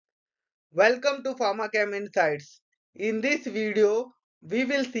Welcome to pharmachem Insights. In this video, we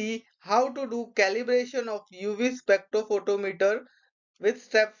will see how to do calibration of UV spectrophotometer with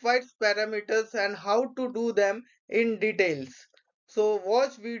stepwise parameters and how to do them in details. So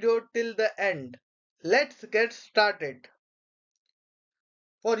watch video till the end. Let's get started.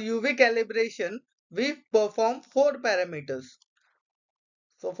 For UV calibration, we perform four parameters.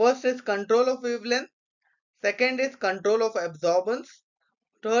 So first is control of wavelength, second is control of absorbance,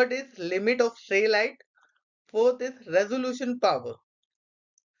 third is limit of stray light, fourth is resolution power.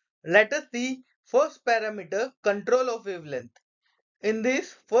 Let us see first parameter, control of wavelength. In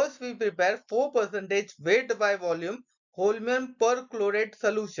this, first we prepare 4% weight by volume holmium perchlorate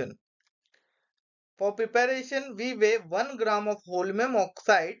solution. For preparation, we weigh 1 gram of holmium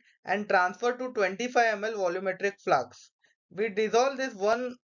oxide and transfer to 25 ml volumetric flask. We dissolve this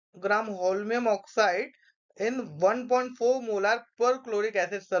 1 gram holmium oxide in 1.4 molar perchloric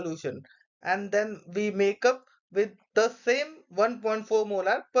acid solution, and then we make up with the same 1.4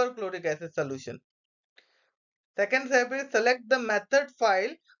 molar perchloric acid solution. Second step is select the method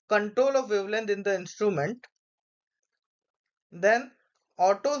file control of wavelength in the instrument. Then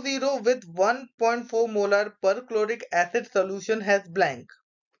auto zero with 1.4 molar perchloric acid solution has blank.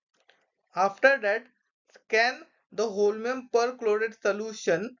 After that, scan the holmium perchlorate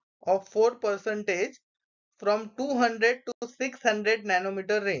solution of 4% from 200 to 600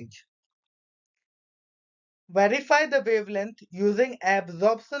 nanometer range. Verify the wavelength using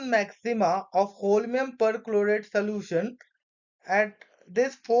absorption maxima of holmium perchlorate solution at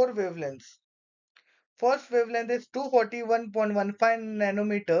these four wavelengths. First wavelength is 241.15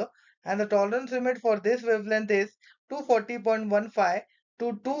 nanometer and the tolerance limit for this wavelength is 240.15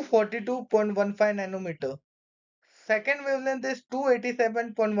 to 242.15 nanometer. Second wavelength is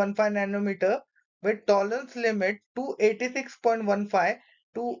 287.15 nanometer with tolerance limit 286.15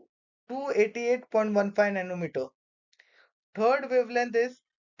 to 288.15 nanometer. Third wavelength is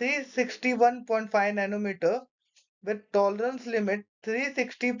 361.5 nanometer with tolerance limit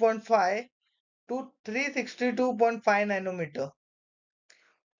 360.5 to 362.5 nanometer.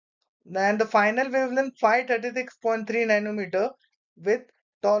 And the final wavelength 536.3 nanometer with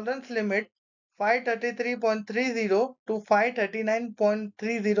tolerance limit 533.30 to 539.30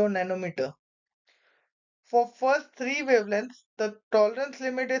 nanometer. For first three wavelengths, the tolerance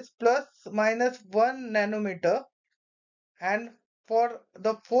limit is plus minus 1 nanometer, and for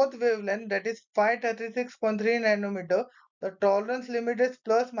the fourth wavelength, that is 536.3 nanometer, the tolerance limit is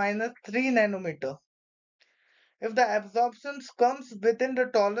plus minus 3 nanometer. If the absorption comes within the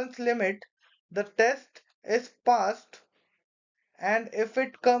tolerance limit, the test is passed, and if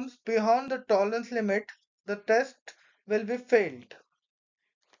it comes beyond the tolerance limit, the test will be failed.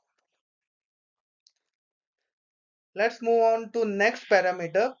 Let's move on to next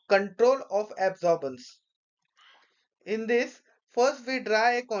parameter, control of absorbance. In this, first we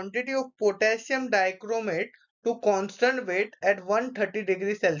dry a quantity of potassium dichromate to constant weight at 130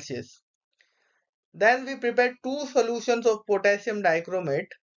 degrees Celsius. Then we prepare two solutions of potassium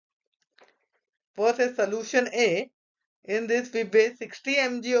dichromate. First is solution A. In this, we weigh 60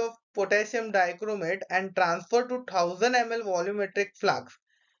 mg of potassium dichromate and transfer to 1000 ml volumetric flask.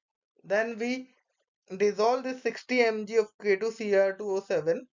 Then we dissolve this 60 mg of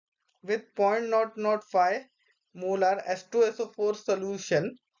K2Cr2O7 with 0.005 molar H2SO4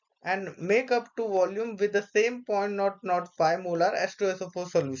 solution and make up to volume with the same 0.005 molar H2SO4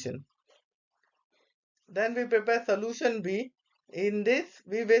 solution. Then we prepare solution B. In this,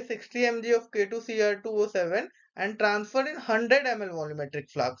 we weigh 60 mg of K2Cr2O7 and transfer in 100 ml volumetric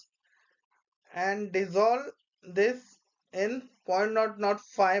flask and dissolve this in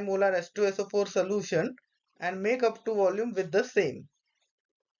 0.005 molar H2SO4 solution and make up to volume with the same.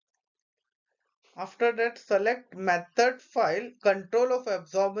 After that, select method file control of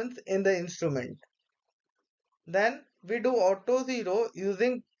absorbance in the instrument. Then we do auto zero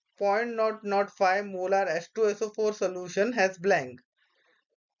using 0.005 molar H2SO4 solution has blank.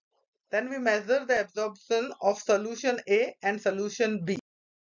 Then we measure the absorption of solution A and solution B.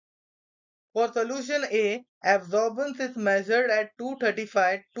 For solution A, absorbance is measured at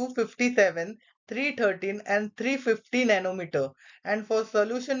 235, 257, 313 and 350 nanometer, and for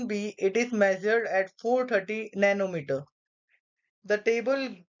solution B it is measured at 430 nanometer. The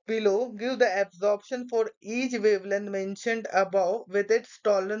table below gives the absorption for each wavelength mentioned above with its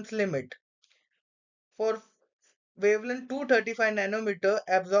tolerance limit. For wavelength 235 nanometer,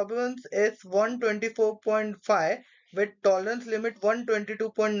 absorbance is 124.5 with tolerance limit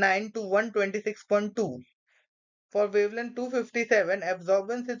 122.9 to 126.2. For wavelength 257,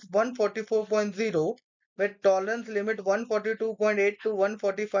 absorbance is 144.0 with tolerance limit 142.8 to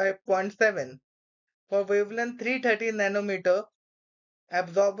 145.7. For wavelength 330 nanometer,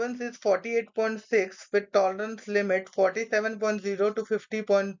 absorbance is 48.6 with tolerance limit 47.0 to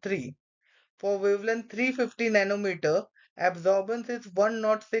 50.3. For wavelength 350 nanometer, absorbance is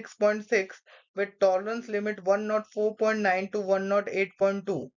 106.6 with tolerance limit 104.9 to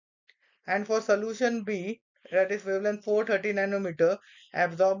 108.2. And for solution B, that is wavelength 430 nanometer,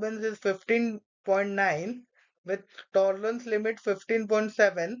 absorbance is 15.9 with tolerance limit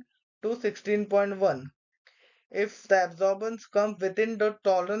 15.7 to 16.1. If the absorbance comes within the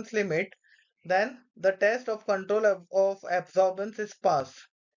tolerance limit, then the test of control of absorbance is passed,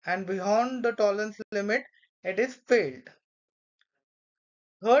 and beyond the tolerance limit, it is failed.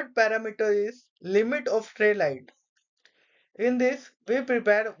 Third parameter is limit of stray light. In this, we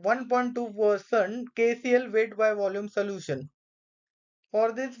prepare 1.2% KCl weight by volume solution.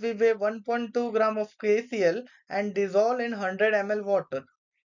 For this, we weigh 1.2 gram of KCl and dissolve in 100 ml water.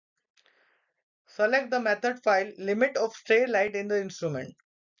 Select the method file limit of stray light in the instrument.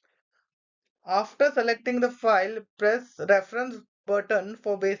 After selecting the file, press reference button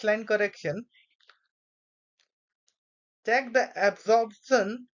for baseline correction. Check the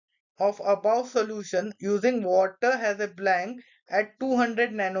absorption of above solution using water as a blank at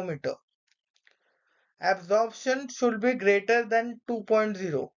 200 nanometer. Absorption should be greater than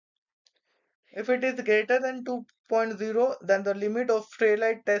 2.0. If it is greater than 2.0, then the limit of stray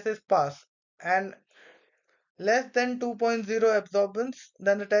light test is passed, and less than 2.0 absorbance,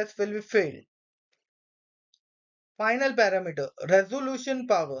 then the test will be failed. Final parameter, resolution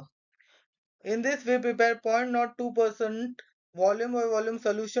power. In this, we prepare 0.02% volume by volume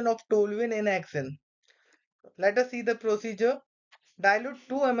solution of toluene in hexane. Let us see the procedure. Dilute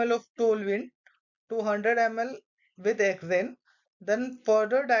 2 ml of toluene to 100 ml with hexane. Then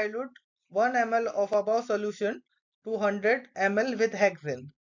further dilute 1 ml of above solution to 100 ml with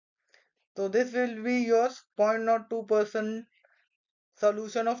hexane. So this will be your 0.02%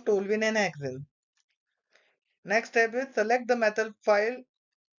 solution of toluene and hexane. Next step is select the method file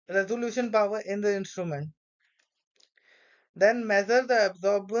resolution power in the instrument. Then measure the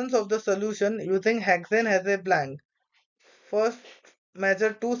absorbance of the solution using hexane as a blank. First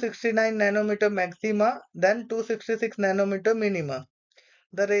measure 269 nanometer maxima, then 266 nanometer minima.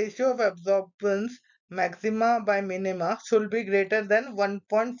 The ratio of absorbance maxima by minima should be greater than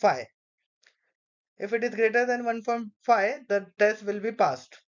 1.5. If it is greater than 1.5, the test will be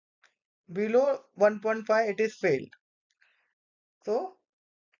passed. Below 1.5, it is failed. So,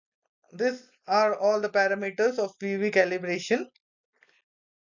 these are all the parameters of UV calibration.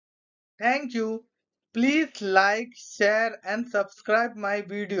 Thank you. Please like, share and subscribe my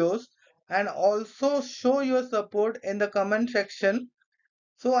videos, and also show your support in the comment section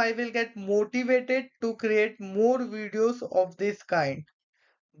so I will get motivated to create more videos of this kind.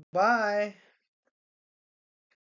 Bye.